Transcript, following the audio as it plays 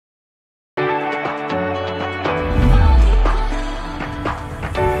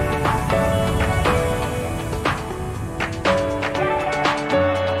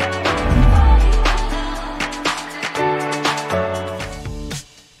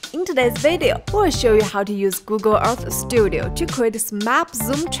In today's video, we'll show you how to use Google Earth Studio to create this map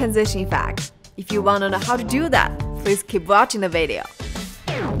zoom transition effect. If you want to know how to do that, please keep watching the video.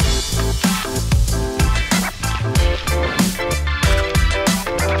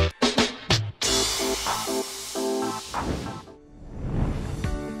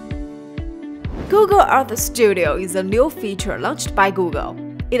 Google Earth Studio is a new feature launched by Google.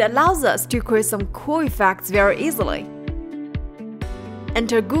 It allows us to create some cool effects very easily.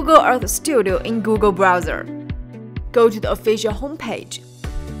 Enter Google Earth Studio in Google browser. Go to the official homepage.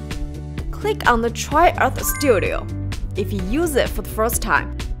 Click on the Try Earth Studio. If you use it for the first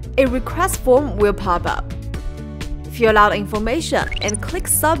time, a request form will pop up. Fill out information and click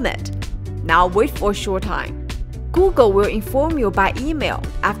Submit. Now wait for a short time. Google will inform you by email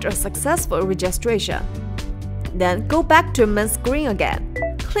after a successful registration. Then go back to the main screen again.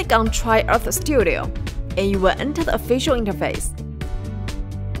 Click on Try Earth Studio, and you will enter the official interface.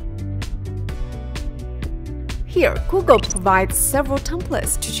 Here, Google provides several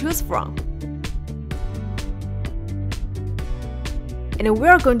templates to choose from. And we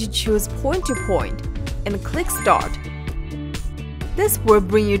are going to choose point to point and click Start. This will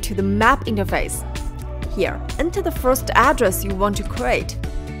bring you to the map interface. Here, enter the first address you want to create.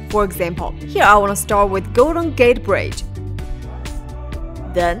 For example, here I want to start with Golden Gate Bridge.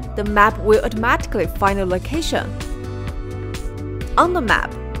 Then, the map will automatically find a location. On the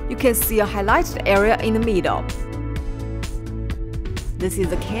map, you can see a highlighted area in the middle. This is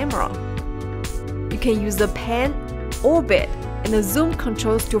the camera. You can use the pan, orbit, and the zoom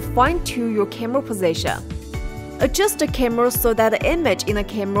controls to fine-tune your camera position. Adjust the camera so that the image in the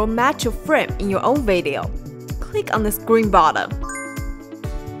camera matches your frame in your own video. Click on the green button.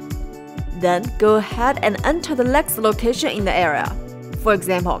 Then go ahead and enter the next location in the area. For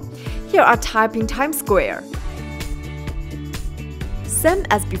example, here I type in Times Square. Same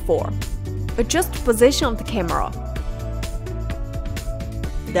as before. Adjust the position of the camera.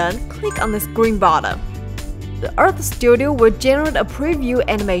 Then click on this green button. The Earth Studio will generate a preview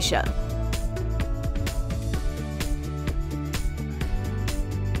animation.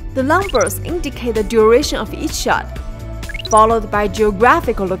 The numbers indicate the duration of each shot, followed by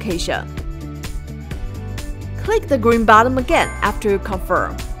geographical location. Click the green button again after you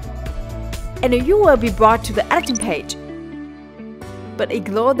confirm, and you will be brought to the editing page. But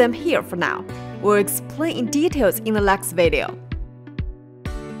ignore them here for now. We'll explain in details in the next video.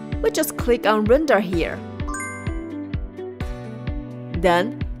 We just click on Render here.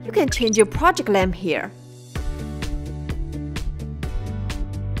 Then, you can change your project name here.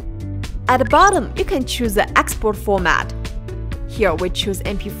 At the bottom, you can choose the export format. Here we choose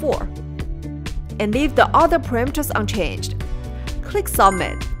MP4. And leave the other parameters unchanged. Click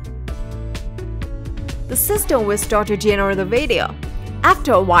Submit. The system will start to generate the video.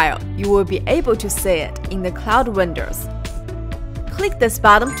 After a while, you will be able to see it in the cloud windows. Click this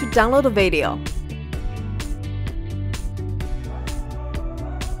button to download the video.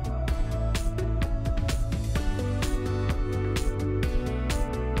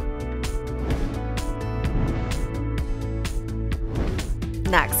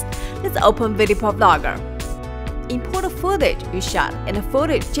 Next, let's open VideoProc. Import the footage you shot and the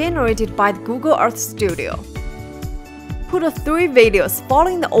footage generated by the Google Earth Studio. Put the 3 videos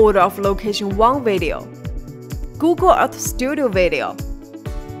following the order of Location 1 video, Google Earth Studio video,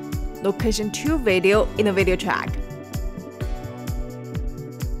 Location 2 video in the video track.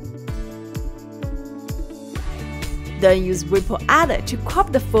 Then use Ripple Edit to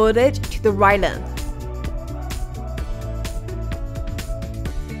crop the footage to the right length.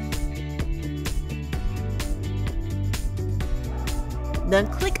 Then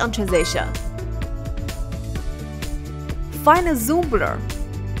click on Transition. Find the zoom blur.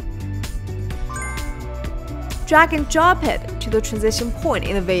 Drag and drop it to the transition point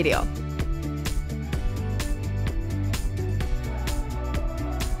in the video.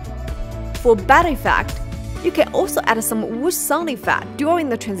 For better effect, you can also add some whoosh sound effect during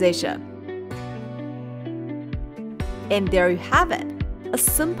the transition. And there you have it, a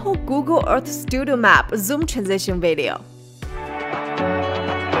simple Google Earth Studio map zoom transition video.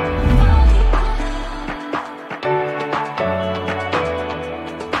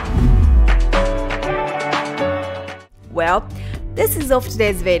 Well, this is all for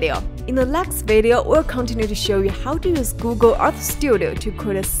today's video. In the next video, we'll continue to show you how to use Google Earth Studio to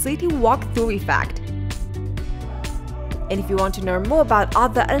create a city walkthrough effect. And if you want to learn more about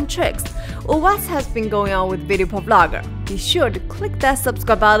other tricks or what has been going on with VideoProc, be sure to click that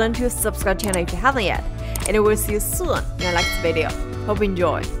subscribe button to subscribe channel if you haven't yet. And we'll see you soon in the next video. Hope you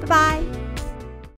enjoy. Bye bye!